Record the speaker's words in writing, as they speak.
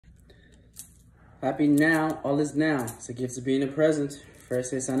Happy now, all is now. It's a gift of being a present.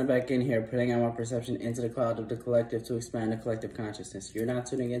 First, I sign back in here, putting out my perception into the cloud of the collective to expand the collective consciousness. You're not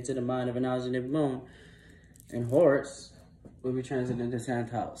tuning into the mind of an oxygenated moon. And Horus will be transiting into 10th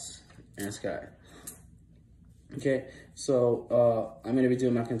house in the sky. Okay, so I'm going to be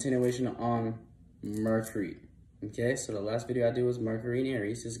doing my continuation on Mercury. Okay, so the last video I did was Mercury in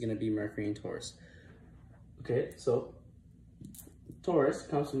Aries. This is going to be Mercury in Taurus. Okay, so Taurus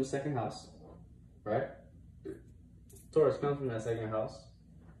comes from the second house, right? Taurus comes from that second house,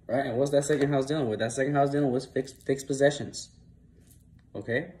 right? And what's that second house dealing with? That second house dealing with fixed possessions,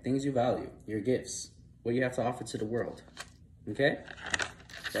 okay? Things you value, your gifts, what you have to offer to the world, okay?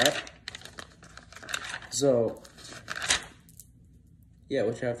 Right? So, yeah,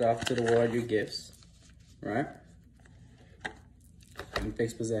 what you have to offer to the world, your gifts, right? And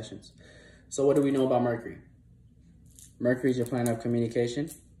fixed possessions. So what do we know about Mercury? Mercury is your planet of communication,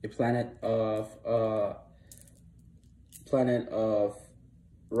 your planet of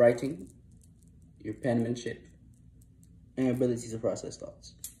writing, your penmanship, and ability to process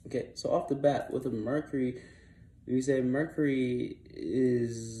thoughts. Okay, so off the bat, with a Mercury, we say Mercury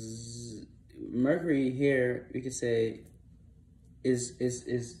here, we could say is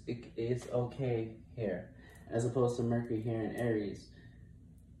okay here, as opposed to Mercury here in Aries.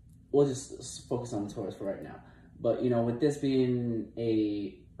 We'll just focus on Taurus for right now. But, you know, with this being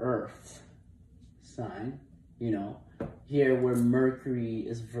a Earth sign, you know, here where Mercury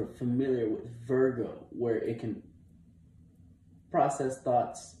is familiar with Virgo, where it can process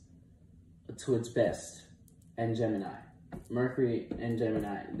thoughts to its best, and Gemini. Mercury and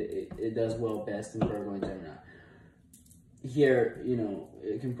Gemini, it does well best in Virgo and Gemini. Here, you know,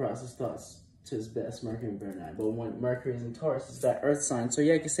 it can process thoughts to its best, Mercury and Gemini. But when Mercury is in Taurus, it's that Earth sign. So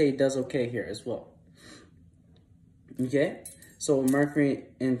yeah, you can say it does okay here as well. Okay, so Mercury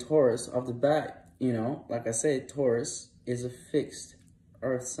in Taurus, off the bat, you know, like I said, Taurus is a fixed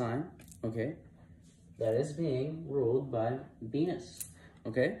Earth sign, okay, that is being ruled by Venus,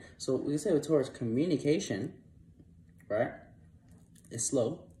 okay? So we say with Taurus, communication, right, is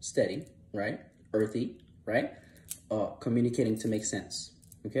slow, steady, right, earthy, right, communicating to make sense,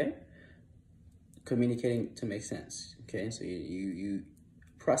 okay? Communicating to make sense, okay? So you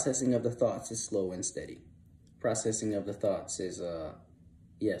processing of the thoughts is slow and steady. Processing of the thoughts is,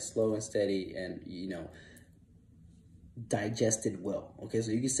 slow and steady, and, you know, digested well. Okay, so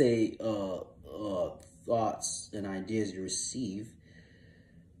you can say thoughts and ideas you receive,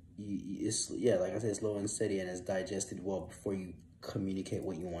 like I said, slow and steady, and it's digested well before you communicate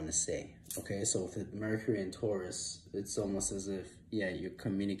what you want to say. Okay, so with Mercury and Taurus, it's almost as if, your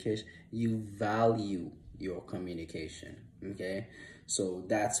communication, you value your communication, okay? So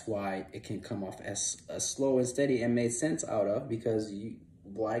that's why it can come off as slow and steady and made sense out of, because we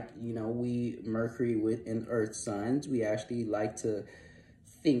Mercury within Earth signs, we actually like to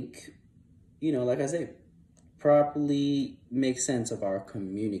think, you know, like I say, properly make sense of our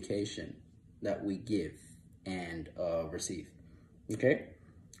communication that we give and receive, okay?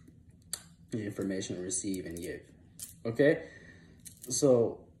 The information receive and give, okay?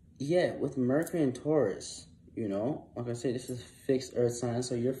 So yeah, with Mercury and Taurus, you know, like I said, this is fixed Earth sign,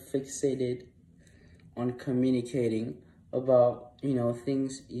 so you're fixated on communicating about, you know,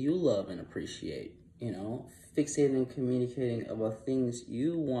 things you love and appreciate, you know, fixated on communicating about things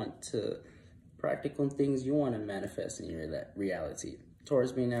you want to, practical things you want to manifest in your reality.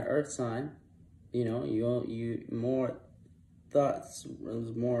 Taurus being that Earth sign, you know, you more thoughts,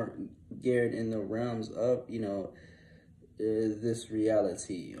 more geared in the realms of, you know, this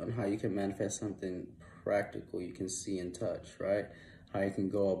reality on how you can manifest something practical you can see and touch, right? How you can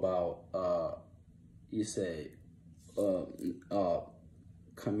go about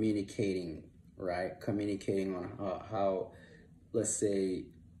communicating, right? Communicating on how let's say,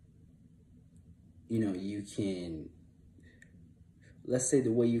 you know, you can, let's say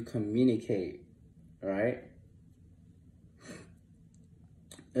the way you communicate, right?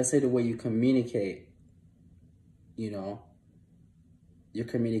 Let's say the way you communicate, you know, your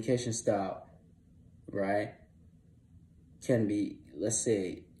communication style, right, can be, let's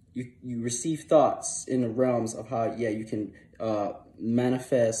say, you receive thoughts in the realms of how, you can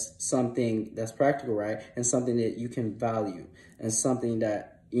manifest something that's practical, right, and something that you can value, and something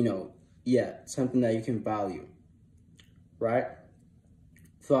that, you know, something that you can value, right?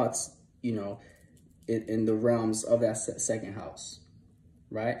 Thoughts, you know, in the realms of that second house,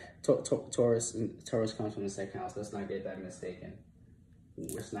 right? Taurus comes from the second house. Let's not get that mistaken.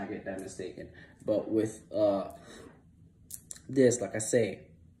 But with this, like I say,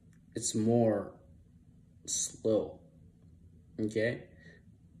 it's more slow, okay?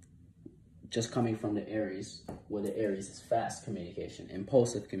 just coming from the Aries, where the Aries is fast communication,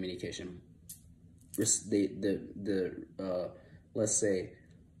 impulsive communication. Let's say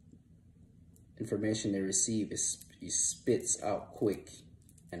information they receive is spits out quick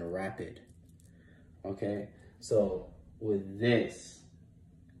and rapid. Okay, so with this,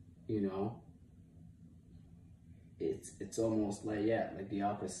 you know, it's almost like, yeah, like the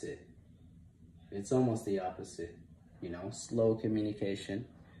opposite. It's almost the opposite, you know, slow communication,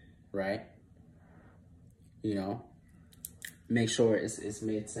 right? You know, make sure it's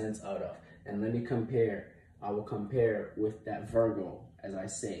made sense out of. And let me compare, I will compare with that Virgo, as I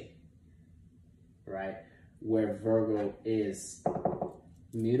say, right? Where Virgo is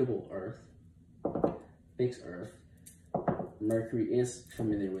mutable earth, fixed earth, Mercury is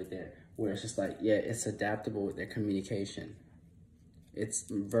familiar with it, where it's just like, yeah, it's adaptable with their communication.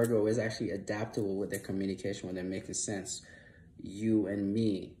 Virgo is actually adaptable with their communication when they're making sense. You and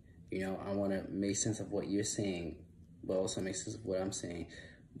me, you know, I want to make sense of what you're saying, but also make sense of what I'm saying.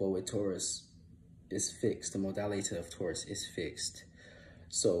 But with Taurus, it's fixed. The modality of Taurus is fixed.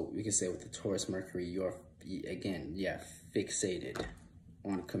 So we can say with the Taurus Mercury, you're, again, yeah, fixated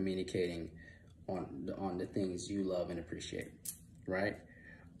on communicating on the things you love and appreciate, right?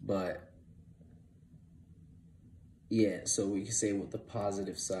 But yeah, so we can say with the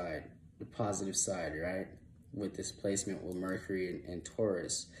positive side, right? With this placement with Mercury and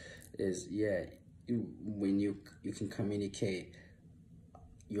Taurus is, yeah, when you can communicate,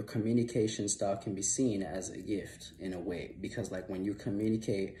 your communication style can be seen as a gift in a way, because like when you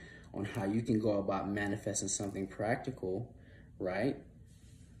communicate on how you can go about manifesting something practical, right?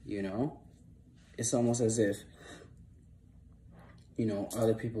 You know, it's almost as if, you know,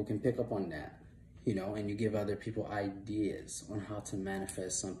 other people can pick up on that, you know, and you give other people ideas on how to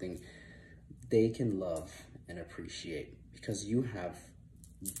manifest something they can love and appreciate, because you have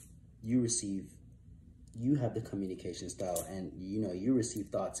the communication style, and you know, you receive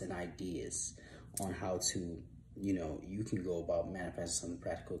thoughts and ideas on how to, you know, you can go about manifesting something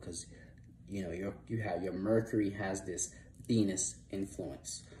practical, because you know, your Mercury has this Venus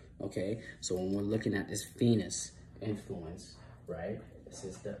influence. Okay, so when we're looking at this Venus influence, right, this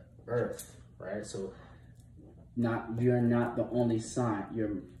is the Earth, right? So you're not the only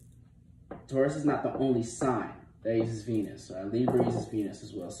sign. Taurus is not the only sign that uses Venus. Libra uses Venus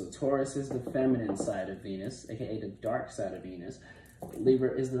as well. So Taurus is the feminine side of Venus, aka the dark side of Venus.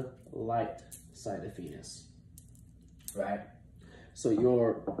 Libra is the light side of Venus, right? So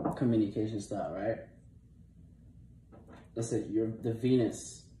your communication style, right? Let's say the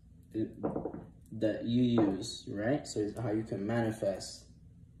Venus that you use, right? So it's how you can manifest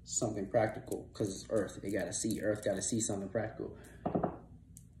something practical, because it's Earth. Earth gotta see something practical.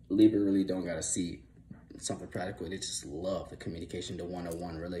 Libra really don't gotta see something practical. They just love the communication, the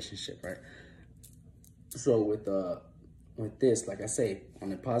one-on-one relationship, right? So with this, like I say, on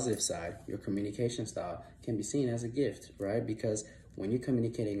the positive side, your communication style can be seen as a gift, right? Because when you're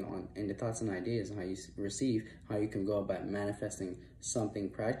communicating in the thoughts and ideas and how you receive, how you can go about manifesting something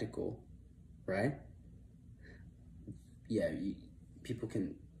practical, right? Yeah, people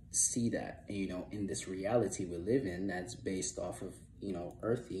can see that, and you know, in this reality we live in, that's based off of, you know,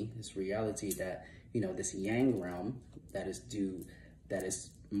 earthy, this reality that, you know, this yang realm that is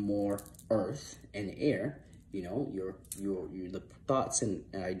more earth and air, you know, the thoughts and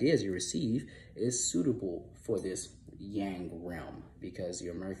ideas you receive is suitable for this yang realm, because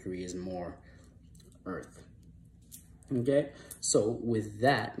your Mercury is more earth. Okay, so with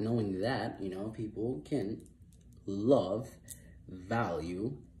that, knowing that, you know, people can love,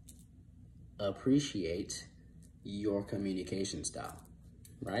 value, appreciate your communication style,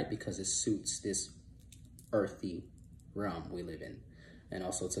 right? Because it suits this earthy realm we live in. And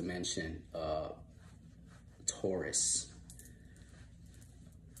also to mention Taurus,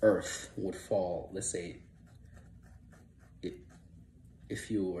 Earth would fall, let's say, if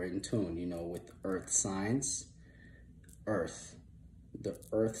you were in tune, you know, with Earth signs, the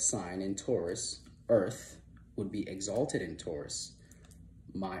Earth sign in Taurus, Earth would be exalted in Taurus.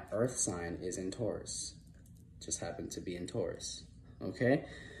 My Earth sign is in Taurus, just happened to be in Taurus, okay?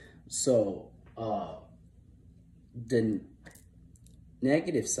 So, the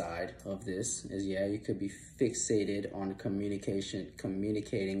negative side of this is, yeah, you could be fixated on communicating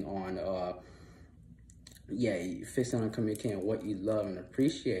on, fixated on communicating what you love and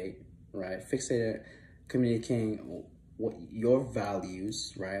appreciate, right? Fixated communicating what your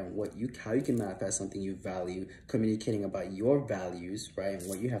values, right? And how you can manifest something you value, communicating about your values, right? And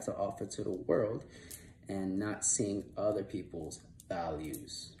what you have to offer to the world, and not seeing other people's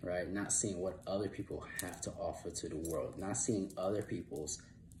values, right? Not seeing what other people have to offer to the world, not seeing other people's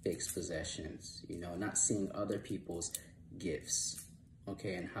fixed possessions, you know, not seeing other people's gifts,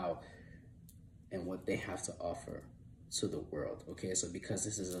 okay, and what they have to offer to the world, okay? So because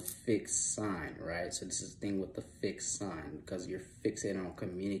this is a fixed sign, right? So this is the thing with the fixed sign, because you're fixated on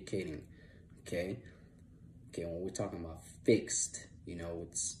communicating, okay? Okay, when we're talking about fixed, you know,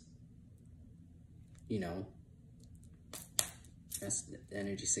 it's, you know, that's the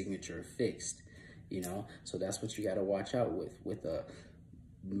energy signature fixed, you know? So that's what you got to watch out with a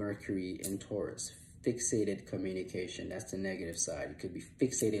Mercury in Taurus. Fixated communication, that's the negative side. You could be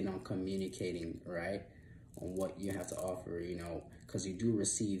fixated on communicating, right? On what you have to offer, you know, because you do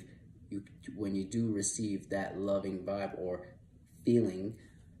receive, when you do receive that loving vibe or feeling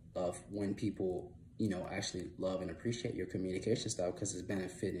of when people, you know, actually love and appreciate your communication style because it's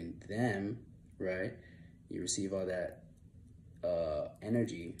benefiting them, right? You receive all that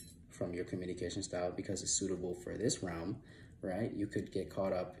energy from your communication style because it's suitable for this realm, right? You could get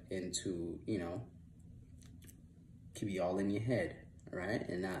caught up into, you know, could be all in your head, right?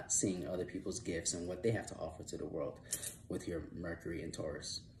 And not seeing other people's gifts and what they have to offer to the world with your Mercury and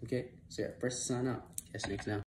Taurus. Okay, so yeah, first sign out. Catch you next time.